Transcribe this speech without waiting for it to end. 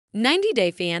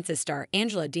90-Day Fiancé star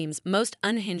Angela Deem's most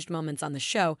unhinged moments on the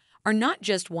show are not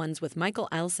just ones with Michael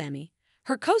Alsami.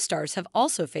 Her co-stars have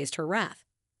also faced her wrath.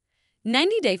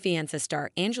 90-Day Fiancé star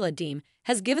Angela Deem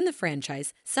has given the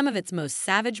franchise some of its most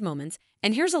savage moments,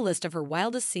 and here's a list of her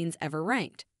wildest scenes ever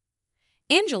ranked.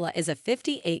 Angela is a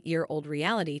 58-year-old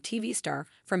reality TV star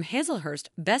from Hazelhurst,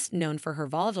 best known for her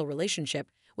volatile relationship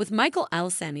with Michael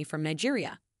Alsami from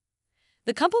Nigeria.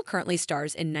 The couple currently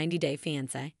stars in 90-Day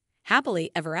Fiancé, Happily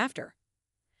Ever After.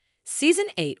 Season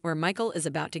 8, where Michael is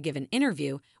about to give an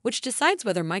interview which decides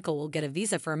whether Michael will get a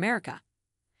visa for America.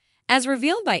 As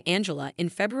revealed by Angela in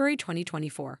February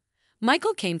 2024,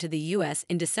 Michael came to the U.S.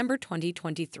 in December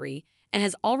 2023 and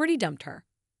has already dumped her.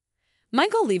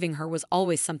 Michael leaving her was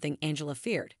always something Angela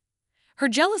feared. Her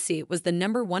jealousy was the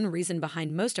 #1 reason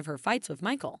behind most of her fights with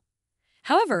Michael.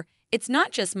 However, it's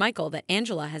not just Michael that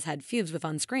Angela has had feuds with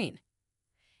on screen.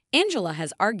 Angela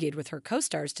has argued with her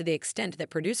co-stars to the extent that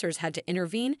producers had to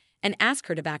intervene and ask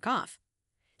her to back off.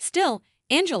 Still,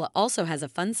 Angela also has a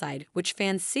fun side which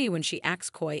fans see when she acts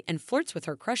coy and flirts with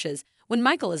her crushes when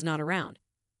Michael is not around.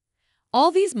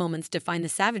 All these moments define the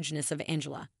savageness of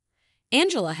Angela.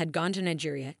 Angela had gone to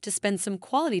Nigeria to spend some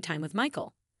quality time with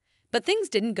Michael, but things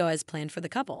didn't go as planned for the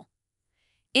couple.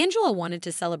 Angela wanted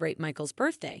to celebrate Michael's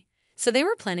birthday, so they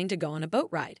were planning to go on a boat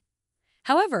ride.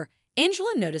 However,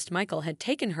 Angela noticed Michael had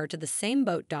taken her to the same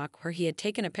boat dock where he had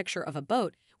taken a picture of a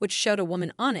boat which showed a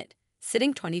woman on it,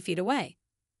 sitting 20 feet away.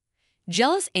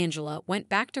 Jealous Angela went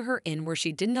back to her inn where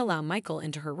she didn't allow Michael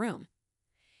into her room.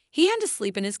 He had to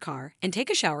sleep in his car and take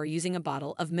a shower using a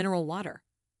bottle of mineral water.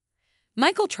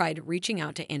 Michael tried reaching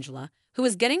out to Angela, who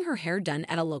was getting her hair done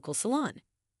at a local salon.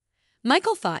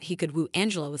 Michael thought he could woo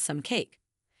Angela with some cake.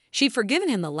 She'd forgiven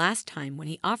him the last time when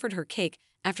he offered her cake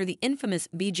after the infamous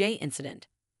BJ incident.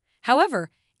 However,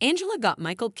 Angela got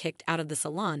Michael kicked out of the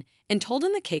salon and told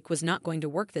him the cake was not going to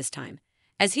work this time,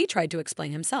 as he tried to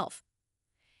explain himself.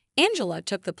 Angela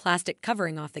took the plastic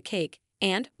covering off the cake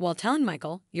and, while telling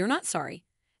Michael, "You're not sorry,"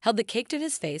 held the cake to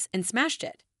his face and smashed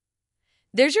it.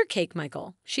 "There's your cake,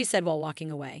 Michael," she said while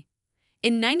walking away.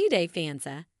 In 90-Day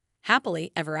Fiancé,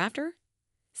 Happily Ever After?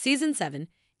 Season 7,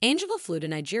 Angela flew to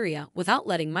Nigeria without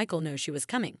letting Michael know she was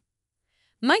coming.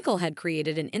 Michael had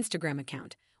created an Instagram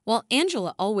account, while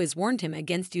Angela always warned him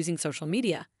against using social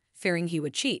media, fearing he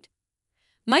would cheat.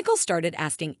 Michael started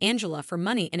asking Angela for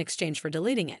money in exchange for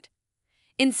deleting it.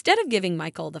 Instead of giving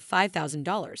Michael the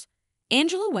 $5,000,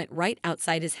 Angela went right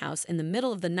outside his house in the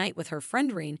middle of the night with her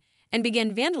friend Reen and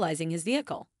began vandalizing his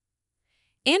vehicle.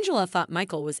 Angela thought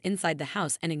Michael was inside the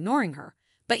house and ignoring her,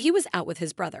 but he was out with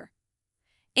his brother.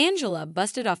 Angela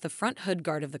busted off the front hood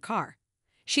guard of the car.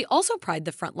 She also pried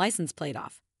the front license plate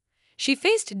off. She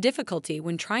faced difficulty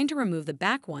when trying to remove the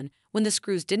back one when the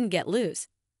screws didn't get loose.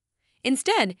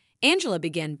 Instead, Angela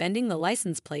began bending the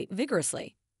license plate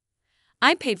vigorously.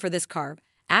 "I paid for this car,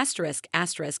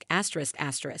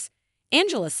 ********,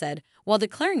 Angela said while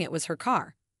declaring it was her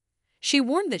car. She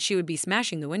warned that she would be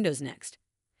smashing the windows next.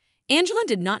 Angela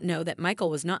did not know that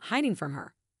Michael was not hiding from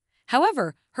her.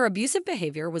 However, her abusive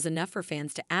behavior was enough for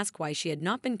fans to ask why she had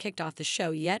not been kicked off the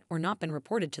show yet or not been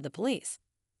reported to the police.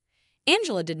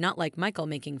 Angela did not like Michael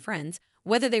making friends,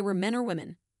 whether they were men or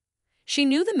women. She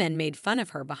knew the men made fun of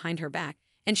her behind her back,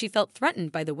 and she felt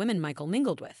threatened by the women Michael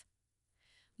mingled with.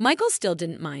 Michael still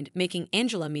didn't mind making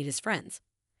Angela meet his friends.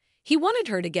 He wanted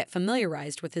her to get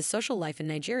familiarized with his social life in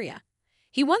Nigeria.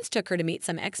 He once took her to meet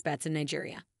some expats in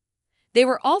Nigeria. They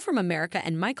were all from America,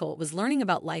 and Michael was learning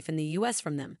about life in the U.S.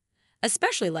 from them,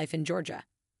 especially life in Georgia.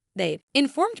 They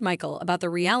informed Michael about the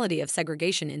reality of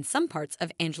segregation in some parts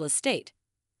of Angela's state.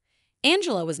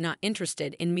 Angela was not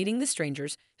interested in meeting the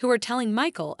strangers who were telling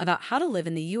Michael about how to live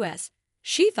in the U.S.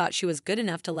 She thought she was good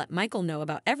enough to let Michael know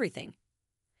about everything.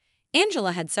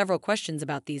 Angela had several questions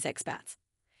about these expats.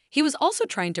 He was also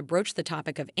trying to broach the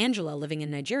topic of Angela living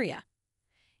in Nigeria.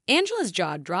 Angela's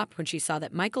jaw dropped when she saw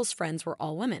that Michael's friends were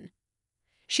all women.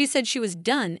 She said she was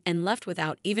done and left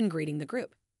without even greeting the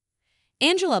group.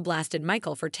 Angela blasted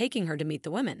Michael for taking her to meet the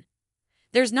women.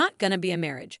 "There's not gonna be a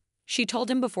marriage," she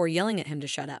told him before yelling at him to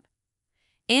shut up.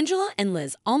 Angela and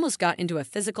Liz almost got into a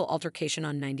physical altercation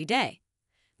on 90-Day.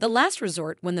 The last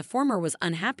resort when the former was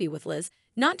unhappy with Liz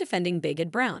not defending Big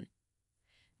Ed Brown.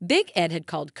 Big Ed had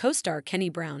called co-star Kenny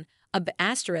Brown a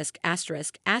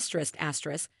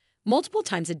multiple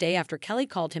times a day after Kelly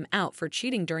called him out for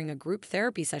cheating during a group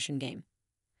therapy session game.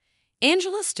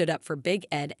 Angela stood up for Big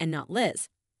Ed and not Liz.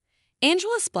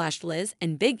 Angela splashed Liz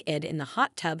and Big Ed in the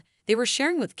hot tub they were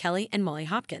sharing with Kelly and Molly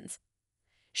Hopkins.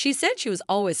 She said she was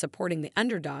always supporting the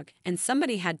underdog and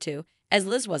somebody had to, as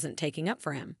Liz wasn't taking up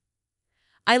for him.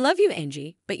 "I love you,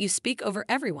 Angie, but you speak over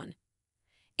everyone."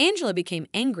 Angela became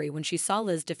angry when she saw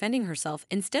Liz defending herself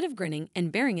instead of grinning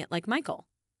and bearing it like Michael.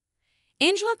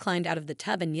 Angela climbed out of the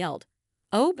tub and yelled,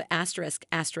 "Oh, asterisk,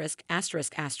 asterisk,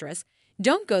 asterisk, asterisk,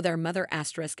 don't go there, mother,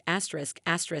 asterisk, asterisk,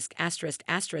 asterisk, asterisk,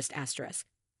 asterisk, asterisk."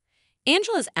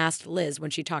 Angela's asked Liz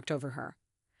when she talked over her.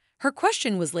 Her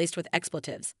question was laced with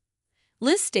expletives.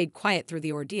 Liz stayed quiet through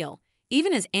the ordeal,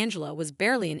 even as Angela was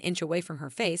barely an inch away from her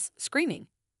face, screaming.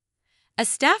 A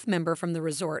staff member from the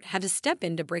resort had to step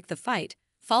in to break the fight,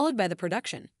 followed by the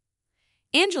production.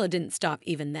 Angela didn't stop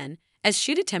even then, as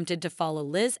she'd attempted to follow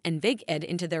Liz and Big Ed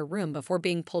into their room before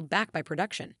being pulled back by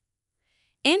production.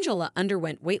 Angela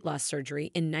underwent weight loss surgery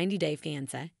in 90 Day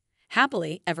Fiancé,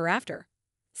 Happily Ever After,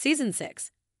 Season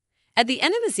 6. At the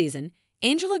end of the season,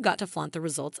 Angela got to flaunt the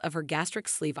results of her gastric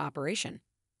sleeve operation.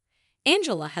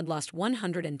 Angela had lost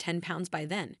 110 pounds by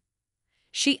then.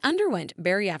 She underwent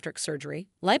bariatric surgery,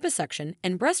 liposuction,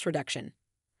 and breast reduction.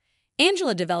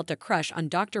 Angela developed a crush on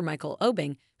Dr. Michael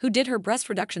Obing, who did her breast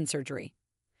reduction surgery.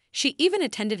 She even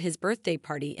attended his birthday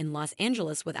party in Los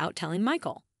Angeles without telling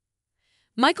Michael.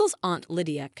 Michael's aunt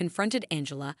Lydia confronted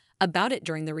Angela about it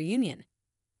during the reunion.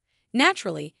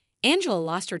 Naturally, Angela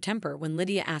lost her temper when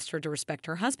Lydia asked her to respect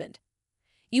her husband.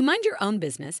 "You mind your own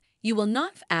business. You will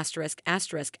not asterisk,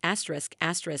 asterisk, asterisk,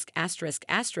 asterisk, asterisk,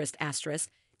 asterisk, asterisk,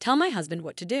 tell my husband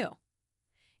what to do."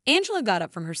 Angela got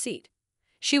up from her seat.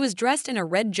 She was dressed in a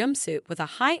red jumpsuit with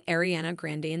a high Ariana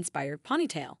Grande-inspired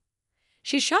ponytail.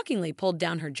 She shockingly pulled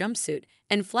down her jumpsuit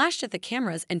and flashed at the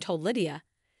cameras and told Lydia,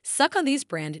 "Suck on these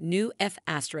brand new F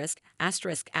asterisk,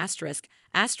 asterisk, asterisk,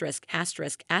 asterisk,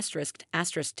 asterisk, asterisk,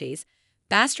 asterisk tees,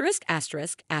 asterisk,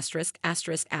 asterisk, asterisk,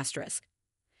 asterisk, asterisk.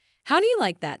 How do you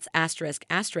like that asterisk,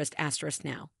 asterisk, asterisk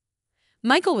now?"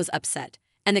 Michael was upset,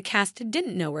 and the cast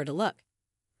didn't know where to look.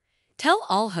 Tell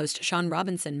All host Sean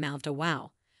Robinson mouthed a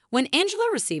wow. When Angela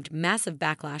received massive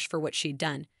backlash for what she'd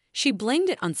done, she blamed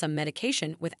it on some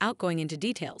medication without going into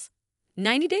details.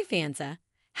 90 Day Fiancé,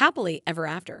 Happily Ever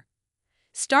After.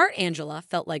 Star Angela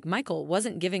felt like Michael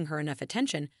wasn't giving her enough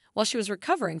attention while she was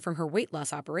recovering from her weight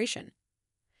loss operation.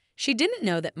 She didn't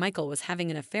know that Michael was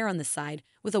having an affair on the side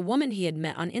with a woman he had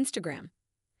met on Instagram.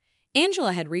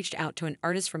 Angela had reached out to an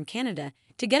artist from Canada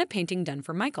to get a painting done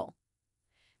for Michael.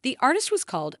 The artist was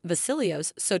called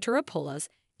Vasilios Soteropoulos,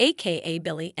 aka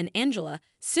Billy, and Angela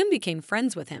soon became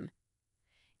friends with him.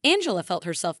 Angela felt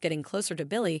herself getting closer to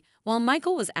Billy while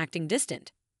Michael was acting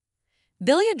distant.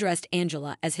 Billy addressed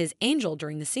Angela as his angel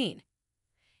during the scene.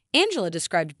 Angela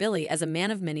described Billy as a man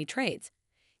of many trades.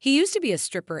 He used to be a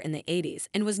stripper in the 80s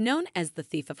and was known as the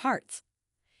Thief of Hearts.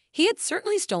 He had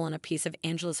certainly stolen a piece of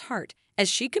Angela's heart, as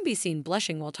she could be seen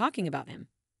blushing while talking about him.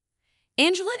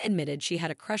 Angela admitted she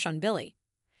had a crush on Billy.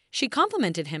 She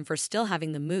complimented him for still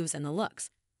having the moves and the looks.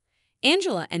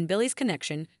 Angela and Billy's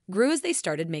connection grew as they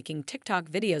started making TikTok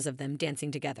videos of them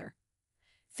dancing together.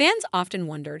 Fans often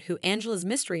wondered who Angela's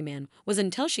mystery man was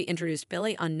until she introduced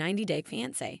Billy on 90 Day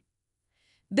Fiancé.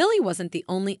 Billy wasn't the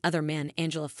only other man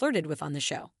Angela flirted with on the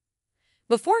show.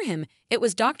 Before him, it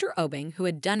was Dr. Obing, who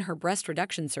had done her breast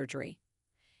reduction surgery.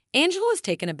 Angela was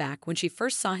taken aback when she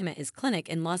first saw him at his clinic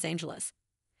in Los Angeles.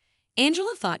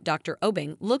 Angela thought Dr.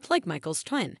 Obing looked like Michael's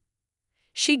twin.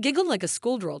 She giggled like a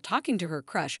schoolgirl talking to her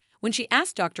crush when she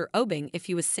asked Dr. Obing if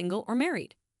he was single or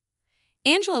married.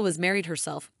 Angela was married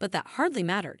herself, but that hardly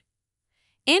mattered.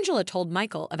 Angela told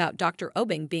Michael about Dr.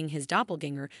 Obing being his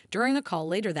doppelganger during a call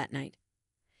later that night.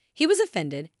 He was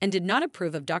offended and did not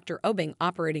approve of Dr. Obing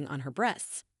operating on her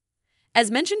breasts. As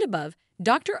mentioned above,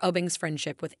 Dr. Obing's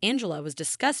friendship with Angela was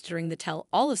discussed during the tell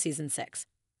all of Season 6.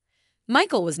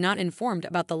 Michael was not informed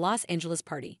about the Los Angeles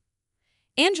party.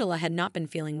 Angela had not been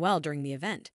feeling well during the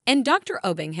event, and Dr.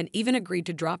 Obing had even agreed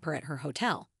to drop her at her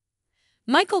hotel.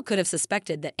 Michael could have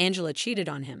suspected that Angela cheated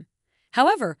on him.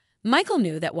 However, Michael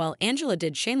knew that while Angela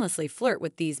did shamelessly flirt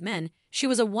with these men, she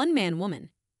was a one-man woman.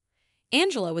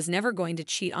 Angela was never going to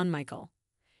cheat on Michael.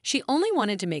 She only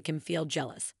wanted to make him feel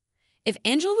jealous. If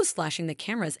Angela was flashing the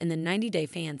cameras in the 90 Day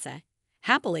Fiancé,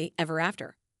 Happily Ever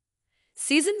After.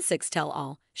 Season 6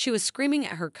 tell-all, she was screaming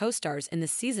at her co-stars in the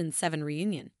Season 7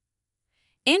 reunion.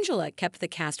 Angela kept the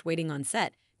cast waiting on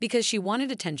set because she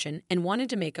wanted attention and wanted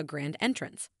to make a grand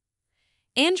entrance.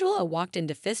 Angela walked in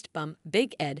to fist bump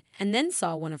Big Ed and then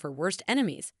saw one of her worst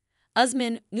enemies,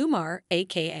 Usman Umar,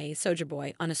 aka Soulja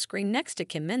Boy, on a screen next to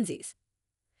Kim Menzies.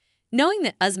 Knowing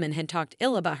that Usman had talked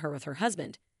ill about her with her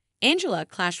husband, Angela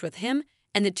clashed with him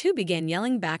and the two began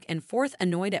yelling back and forth,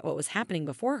 annoyed at what was happening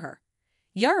before her.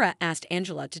 Yara asked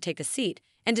Angela to take a seat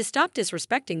and to stop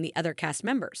disrespecting the other cast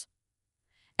members.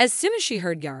 As soon as she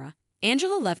heard Yara,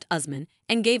 Angela left Usman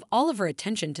and gave all of her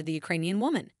attention to the Ukrainian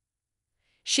woman.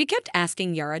 She kept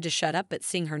asking Yara to shut up, but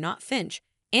seeing her not flinch,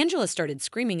 Angela started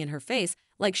screaming in her face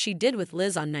like she did with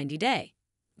Liz on 90 Day.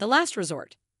 The last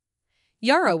resort.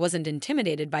 Yara wasn't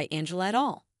intimidated by Angela at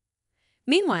all.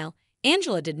 Meanwhile,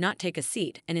 Angela did not take a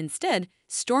seat and instead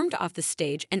stormed off the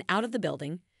stage and out of the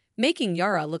building, making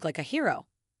Yara look like a hero.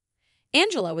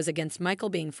 Angela was against Michael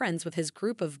being friends with his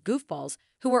group of goofballs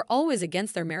who were always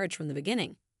against their marriage from the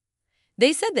beginning.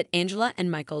 They said that Angela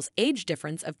and Michael's age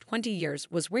difference of 20 years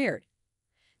was weird.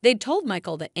 They'd told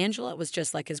Michael that Angela was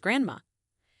just like his grandma.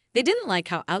 They didn't like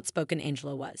how outspoken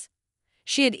Angela was.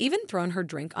 She had even thrown her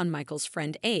drink on Michael's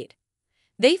friend Aid.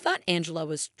 They thought Angela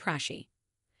was trashy.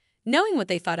 Knowing what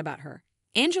they thought about her,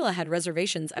 Angela had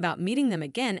reservations about meeting them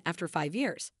again after 5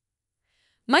 years.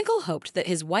 Michael hoped that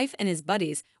his wife and his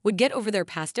buddies would get over their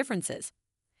past differences.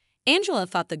 Angela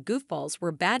thought the goofballs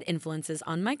were bad influences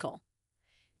on Michael.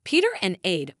 Peter and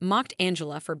Aid mocked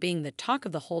Angela for being the talk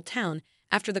of the whole town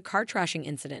after the car trashing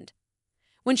incident.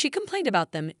 When she complained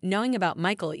about them knowing about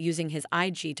Michael using his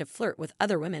IG to flirt with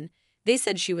other women, they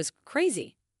said she was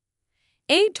crazy.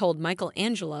 Aid told Michael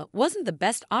Angela wasn't the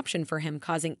best option for him,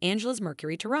 causing Angela's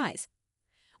mercury to rise.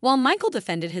 While Michael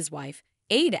defended his wife,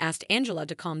 Aid asked Angela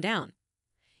to calm down.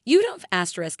 You don't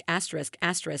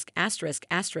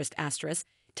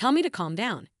tell me to calm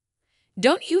down.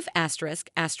 Don't you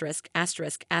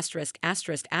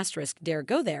dare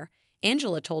go there,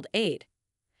 Angela told Aid.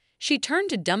 She turned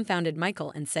to dumbfounded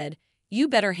Michael and said, you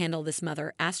better handle this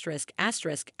mother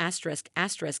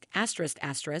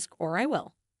or I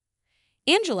will.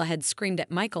 Angela had screamed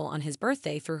at Michael on his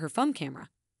birthday through her phone camera.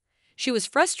 She was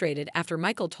frustrated after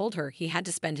Michael told her he had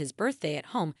to spend his birthday at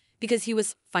home because he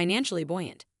was financially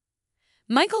buoyant.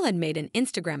 Michael had made an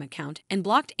Instagram account and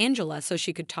blocked Angela so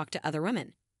she could talk to other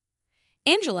women.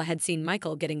 Angela had seen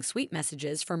Michael getting sweet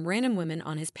messages from random women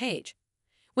on his page.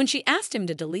 When she asked him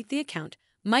to delete the account,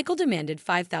 Michael demanded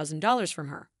 $5,000 from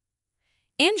her.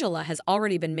 Angela has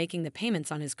already been making the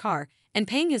payments on his car and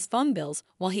paying his phone bills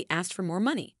while he asked for more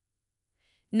money.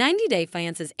 90 Day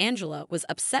Fiance's Angela was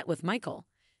upset with Michael,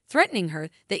 threatening her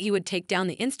that he would take down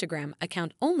the Instagram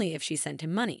account only if she sent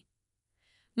him money.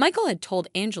 Michael had told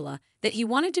Angela that he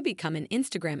wanted to become an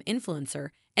Instagram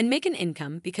influencer and make an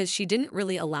income because she didn't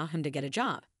really allow him to get a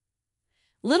job.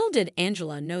 Little did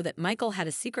Angela know that Michael had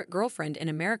a secret girlfriend in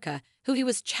America who he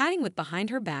was chatting with behind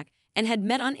her back and had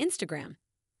met on Instagram.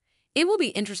 It will be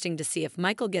interesting to see if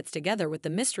Michael gets together with the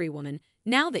mystery woman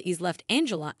now that he's left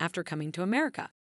Angela after coming to America.